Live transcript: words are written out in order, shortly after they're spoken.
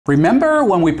Remember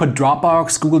when we put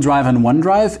Dropbox, Google Drive, and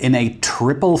OneDrive in a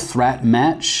triple threat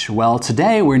match? Well,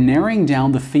 today we're narrowing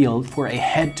down the field for a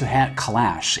head-to-head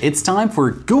clash. It's time for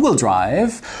Google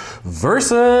Drive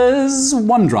versus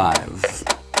OneDrive.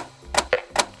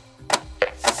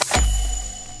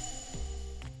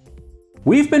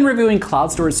 We've been reviewing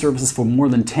cloud storage services for more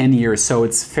than 10 years, so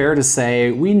it's fair to say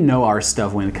we know our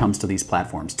stuff when it comes to these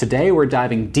platforms. Today we're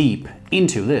diving deep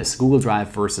into this Google Drive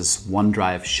versus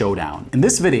OneDrive showdown. In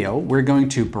this video, we're going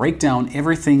to break down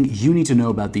everything you need to know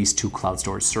about these two cloud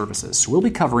storage services. We'll be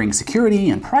covering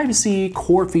security and privacy,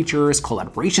 core features,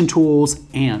 collaboration tools,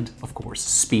 and of course,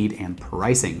 speed and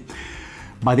pricing.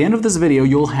 By the end of this video,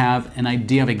 you'll have an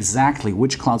idea of exactly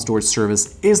which cloud storage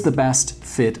service is the best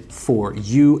fit for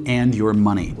you and your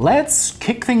money. Let's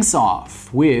kick things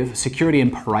off with security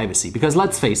and privacy, because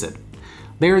let's face it,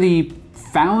 they're the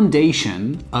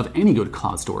foundation of any good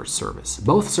cloud storage service.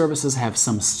 Both services have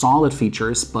some solid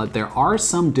features, but there are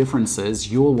some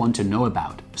differences you'll want to know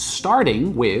about,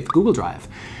 starting with Google Drive.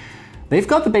 They've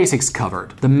got the basics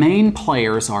covered. The main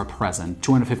players are present: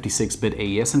 256-bit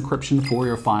AES encryption for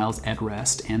your files at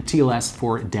rest and TLS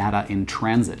for data in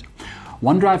transit.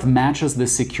 OneDrive matches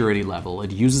this security level.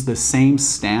 It uses the same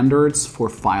standards for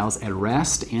files at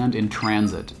rest and in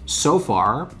transit. So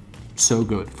far, so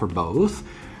good for both.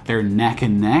 They're neck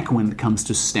and neck when it comes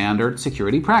to standard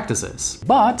security practices.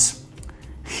 But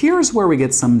here's where we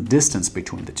get some distance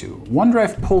between the two.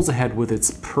 OneDrive pulls ahead with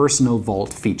its personal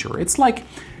vault feature. It's like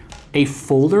a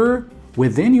folder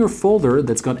within your folder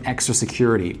that's got extra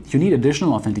security. You need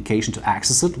additional authentication to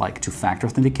access it, like two-factor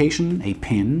authentication, a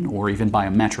PIN, or even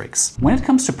biometrics. When it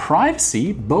comes to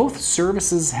privacy, both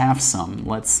services have some,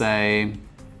 let's say,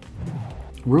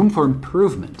 room for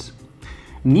improvement.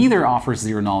 Neither offers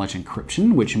zero-knowledge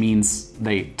encryption, which means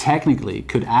they technically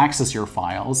could access your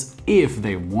files if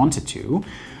they wanted to.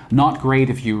 Not great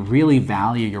if you really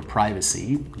value your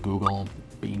privacy. Google,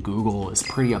 being Google, is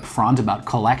pretty upfront about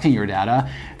collecting your data.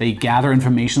 They gather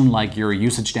information like your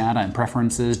usage data and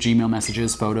preferences, Gmail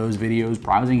messages, photos, videos,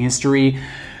 browsing history,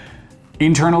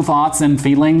 internal thoughts and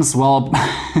feelings. Well,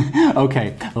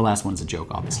 okay, the last one's a joke,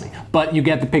 obviously, but you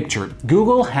get the picture.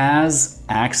 Google has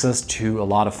access to a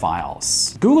lot of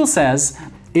files. Google says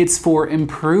it's for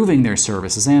improving their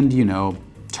services and, you know,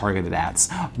 targeted ads.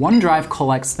 OneDrive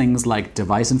collects things like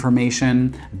device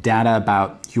information, data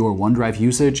about your OneDrive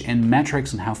usage, and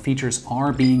metrics on how features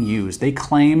are being used. They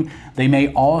claim they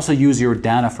may also use your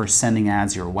data for sending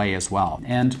ads your way as well.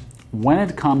 And when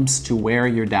it comes to where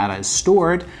your data is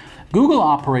stored, Google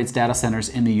operates data centers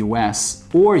in the US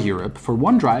or Europe. For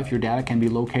OneDrive, your data can be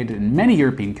located in many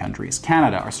European countries: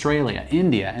 Canada, Australia,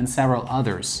 India, and several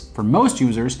others. For most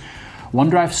users,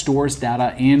 OneDrive stores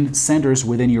data in centers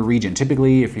within your region.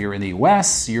 Typically, if you're in the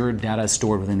US, your data is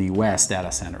stored within the US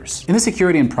data centers. In the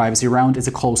security and privacy round, it's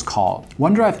a close call.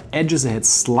 OneDrive edges ahead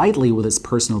slightly with its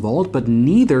personal vault, but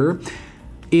neither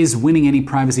is winning any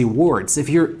privacy awards. If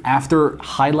you're after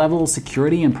high-level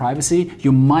security and privacy,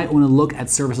 you might want to look at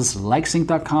services like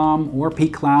Sync.com or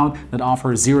pCloud that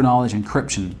offer zero-knowledge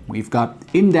encryption. We've got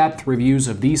in-depth reviews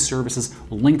of these services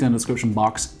linked in the description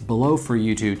box below for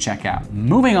you to check out.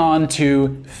 Moving on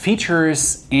to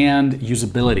features and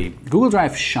usability. Google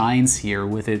Drive shines here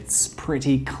with its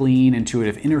pretty clean,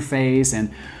 intuitive interface, and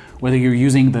whether you're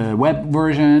using the web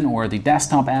version or the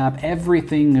desktop app,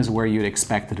 everything is where you'd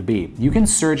expect it to be. You can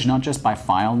search not just by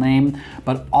file name,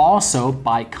 but also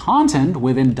by content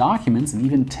within documents and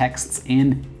even texts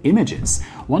and images.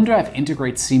 OneDrive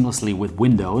integrates seamlessly with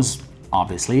Windows,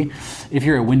 obviously. If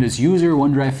you're a Windows user,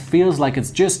 OneDrive feels like it's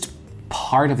just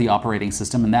part of the operating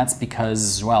system, and that's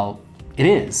because, well, it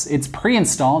is. It's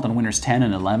pre-installed on Windows 10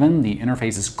 and 11. The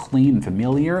interface is clean and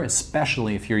familiar,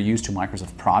 especially if you're used to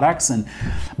Microsoft products. And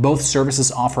both services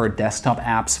offer desktop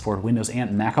apps for Windows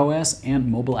and macOS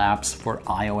and mobile apps for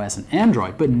iOS and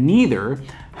Android, but neither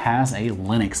has a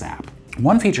Linux app.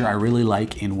 One feature I really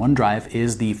like in OneDrive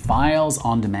is the Files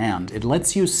on Demand. It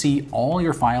lets you see all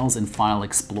your files in File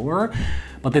Explorer,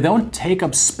 but they don't take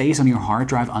up space on your hard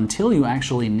drive until you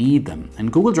actually need them.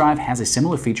 And Google Drive has a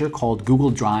similar feature called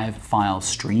Google Drive File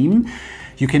Stream.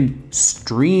 You can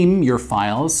stream your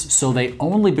files so they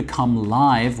only become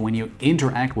live when you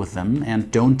interact with them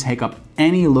and don't take up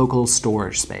any local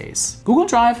storage space. Google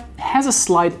Drive has a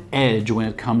slight edge when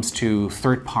it comes to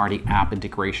third-party app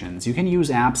integrations. You can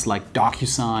use apps like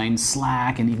DocuSign,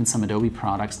 Slack, and even some Adobe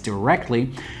products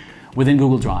directly within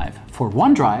Google Drive. For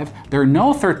OneDrive, there are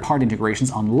no third-party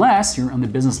integrations unless you're on the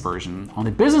business version. On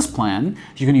the business plan,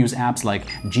 you can use apps like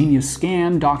Genius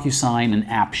Scan, DocuSign, and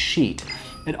AppSheet.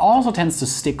 It also tends to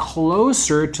stick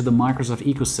closer to the Microsoft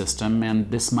ecosystem, and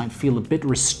this might feel a bit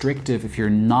restrictive if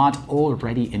you're not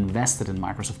already invested in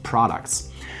Microsoft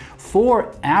products.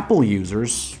 For Apple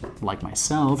users, like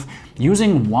myself,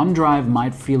 using OneDrive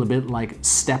might feel a bit like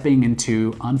stepping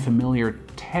into unfamiliar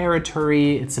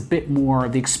territory.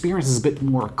 The experience is a bit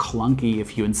more clunky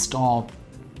if you install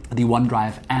the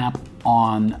OneDrive app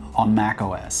on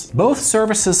macOS. Both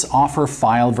services offer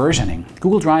file versioning.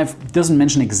 Google Drive doesn't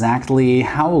mention exactly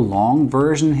how long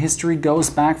version history goes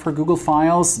back for Google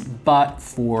Files, but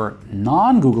for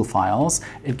non-Google files,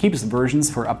 it keeps versions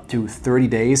for up to 30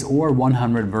 days or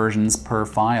 100 versions per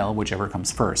file, whichever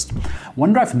comes first.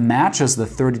 OneDrive matches the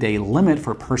 30-day limit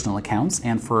for personal accounts,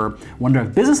 and for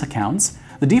OneDrive business accounts,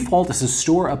 the default is to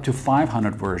store up to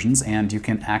 500 versions, and you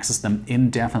can access them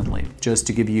indefinitely. Just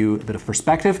to give you a bit of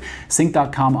perspective,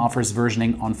 Sync.com offers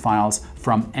versioning on files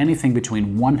from anything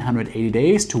between 180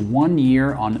 days to 1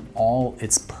 year on all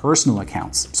its personal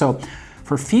accounts. So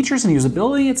for features and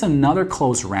usability, it's another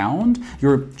close round.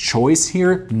 Your choice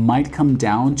here might come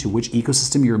down to which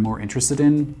ecosystem you're more interested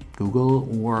in, Google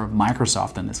or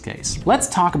Microsoft in this case. Let's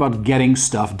talk about getting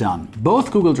stuff done.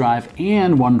 Both Google Drive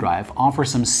and OneDrive offer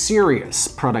some serious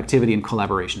productivity and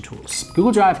collaboration tools.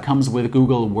 Google Drive comes with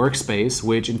Google Workspace,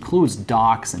 which includes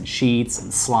docs and sheets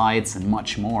and slides and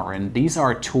much more. And these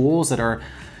are tools that are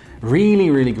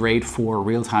really great for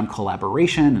real-time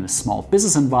collaboration in a small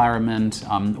business environment,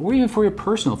 or even for your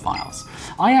personal files.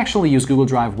 I actually use Google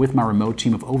Drive with my remote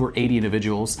team of over 80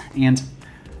 individuals, and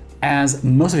as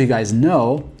most of you guys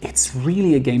know, it's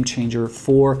really a game changer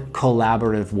for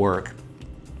collaborative work.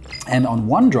 And on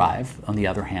OneDrive, on the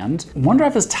other hand,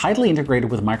 OneDrive is tightly integrated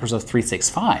with Microsoft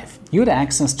 365. You had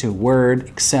access to Word,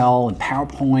 Excel, and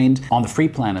PowerPoint on the free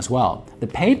plan as well. The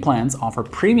paid plans offer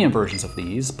premium versions of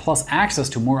these, plus access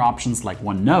to more options like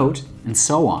OneNote, and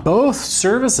so on. Both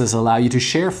services allow you to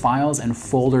share files and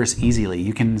folders easily.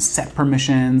 You can set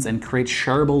permissions and create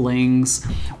shareable links.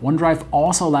 OneDrive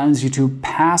also allows you to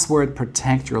password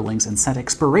protect your links and set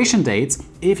expiration dates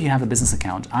if you have a business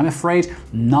account. I'm afraid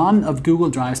none of Google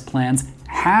Drive's plans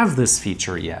have this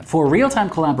feature yet. For real-time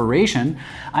collaboration,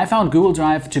 I found Google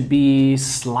Drive to be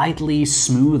slightly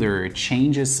smoother. It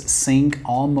changes sync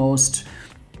almost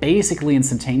basically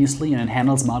instantaneously, and it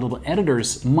handles multiple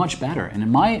editors much better. And in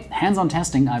my hands-on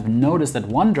testing, I've noticed that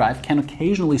OneDrive can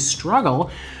occasionally struggle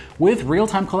with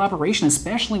real-time collaboration,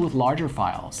 especially with larger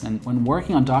files. And when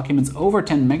working on documents over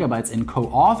 10 megabytes in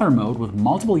co-author mode with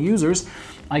multiple users,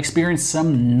 I experienced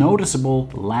some noticeable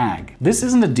lag. This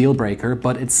isn't a deal breaker,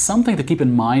 but it's something to keep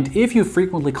in mind if you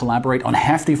frequently collaborate on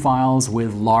hefty files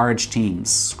with large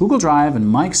teams. Google Drive, in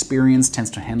my experience, tends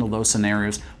to handle those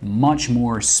scenarios much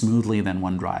more smoothly than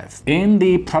OneDrive. In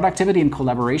the productivity and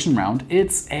collaboration round,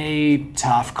 it's a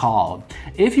tough call.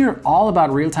 If you're all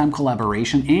about real-time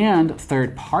collaboration and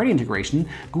third-party integration,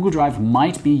 Google Drive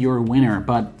might be your winner.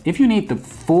 But if you need the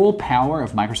full power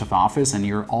of Microsoft Office and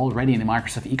you're already in the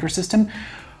Microsoft ecosystem,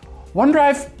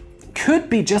 OneDrive could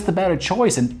be just a better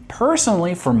choice. And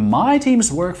personally, for my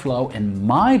team's workflow and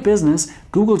my business,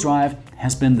 Google Drive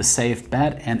has been the safe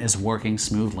bet and is working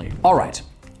smoothly. All right,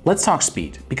 let's talk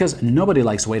speed, because nobody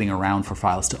likes waiting around for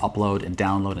files to upload and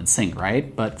download and sync,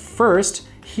 right? But first,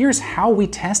 here's how we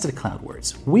tested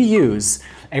CloudWords. We use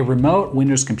a remote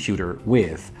Windows computer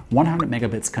with 100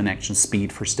 megabits connection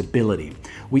speed for stability.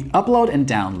 We upload and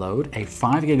download a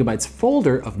 5 gigabytes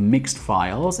folder of mixed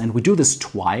files, and we do this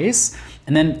twice,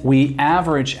 and then we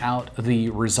average out the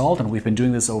result, and we've been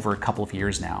doing this over a couple of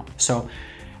years now. So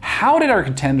how did our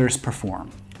contenders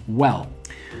perform? Well,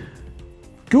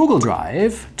 Google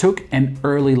Drive took an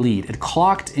early lead. It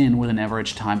clocked in with an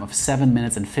average time of 7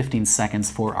 minutes and 15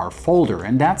 seconds for our folder,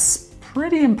 and that's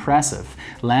pretty impressive,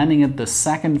 landing at the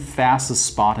second fastest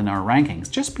spot in our rankings,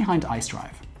 just behind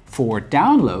iDrive. For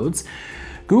downloads,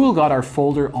 Google got our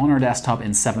folder on our desktop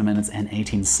in 7 minutes and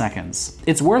 18 seconds.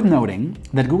 It's worth noting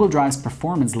that Google Drive's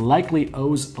performance likely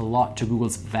owes a lot to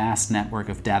Google's vast network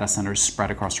of data centers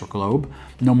spread across your globe,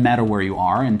 no matter where you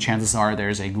are, and chances are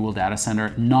there's a Google data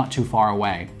center not too far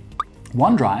away.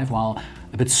 OneDrive, while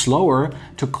a bit slower,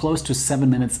 took close to 7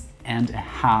 minutes and a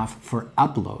half for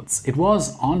uploads. It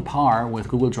was on par with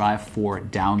Google Drive for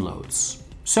downloads.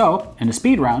 So, in a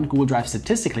speed round, Google Drive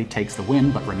statistically takes the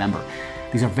win, but remember,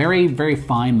 these are very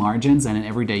fine margins, and in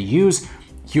everyday use,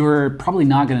 you're probably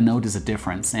not going to notice a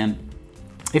difference. And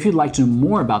if you'd like to know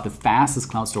more about the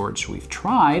fastest cloud storage we've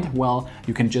tried, well,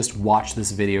 you can just watch this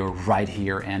video right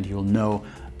here and you'll know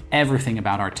everything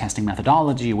about our testing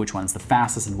methodology, which one's the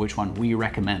fastest and which one we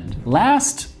recommend.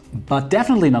 Last but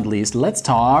definitely not least, let's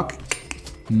talk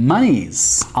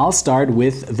Monies. I'll start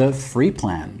with the free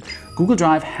plan. Google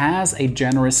Drive has a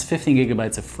generous 15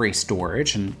 gigabytes of free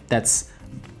storage, and that's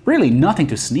really nothing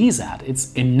to sneeze at.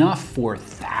 It's enough for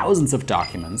thousands of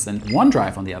documents, and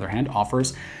OneDrive, on the other hand,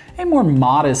 offers a more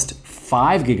modest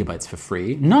 5 gigabytes for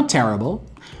free. Not terrible,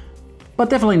 but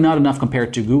definitely not enough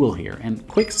compared to Google here. And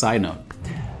quick side note,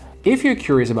 if you're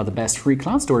curious about the best free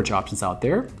cloud storage options out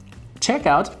there, check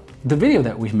out the video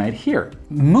that we've made here.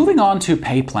 Moving on to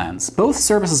paid plans. Both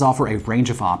services offer a range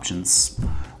of options.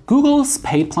 Google's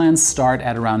paid plans start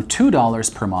at around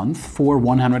 $2 per month for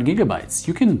 100 gigabytes.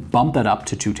 You can bump that up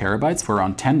to 2 terabytes for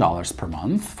around $10 per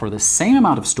month. For the same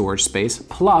amount of storage space,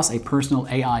 plus a personal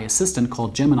AI assistant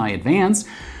called Gemini Advanced,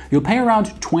 you'll pay around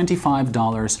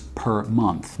 $25 per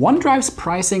month. OneDrive's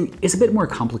pricing is a bit more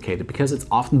complicated because it's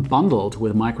often bundled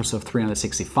with Microsoft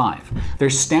 365. Their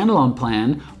standalone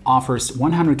plan offers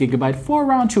 100 gigabyte for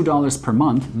around $2 per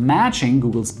month, matching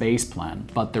Google's base plan.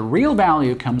 But the real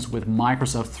value comes with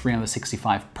Microsoft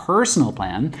 365 personal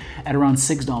plan at around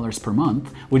 $6 per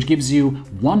month, which gives you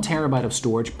 1 terabyte of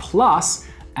storage plus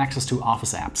access to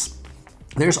Office apps.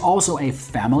 There's also a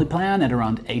family plan at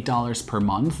around $8 per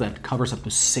month that covers up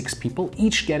to 6 people,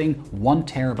 each getting 1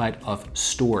 terabyte of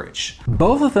storage.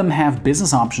 Both of them have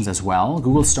business options as well.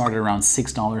 Google started around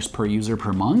 $6 per user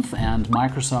per month, and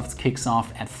Microsoft kicks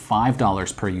off at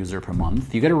 $5 per user per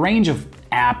month. You get a range of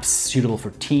apps suitable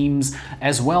for teams,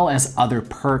 as well as other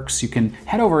perks. You can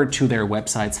head over to their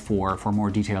websites for more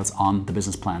details on the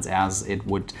business plans, as it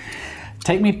would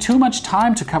take me too much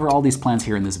time to cover all these plans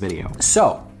here in this video.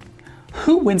 So,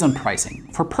 who wins on pricing?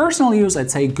 For personal use, I'd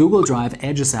say Google Drive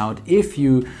edges out if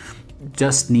you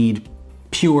just need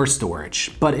pure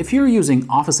storage. But if you're using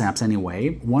Office apps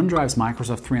anyway, OneDrive's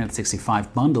Microsoft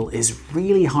 365 bundle is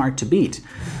really hard to beat.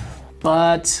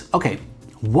 But okay,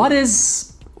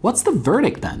 what's the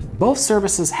verdict then? Both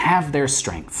services have their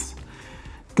strengths.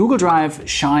 Google Drive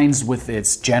shines with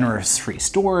its generous free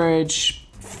storage,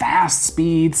 fast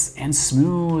speeds, and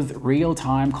smooth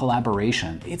real-time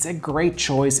collaboration. It's a great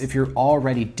choice if you're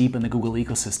already deep in the Google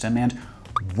ecosystem, and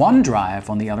OneDrive,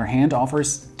 on the other hand,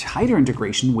 offers tighter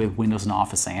integration with Windows and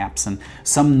Office apps and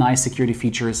some nice security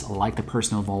features like the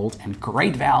Personal Vault, and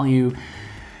great value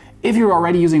if you're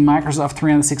already using Microsoft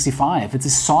 365. It's a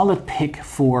solid pick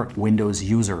for Windows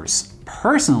users.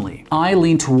 Personally, I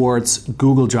lean towards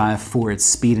Google Drive for its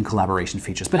speed and collaboration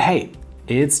features, but hey,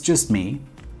 it's just me.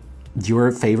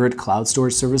 Your favorite cloud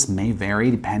storage service may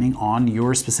vary depending on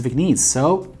your specific needs.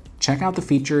 So check out the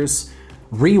features,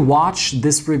 rewatch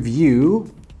this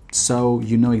review so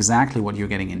you know exactly what you're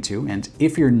getting into. And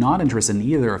if you're not interested in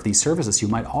either of these services, you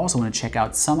might also want to check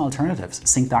out some alternatives.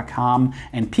 Sync.com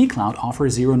and pCloud offer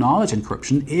zero-knowledge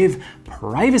encryption if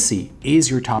privacy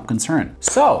is your top concern.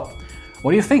 So,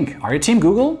 what do you think? Are you Team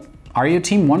Google? Are you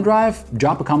Team OneDrive?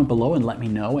 Drop a comment below and let me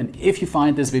know. And if you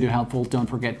find this video helpful, don't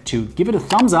forget to give it a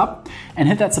thumbs up and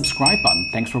hit that subscribe button.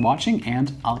 Thanks for watching,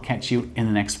 and I'll catch you in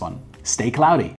the next one. Stay cloudy.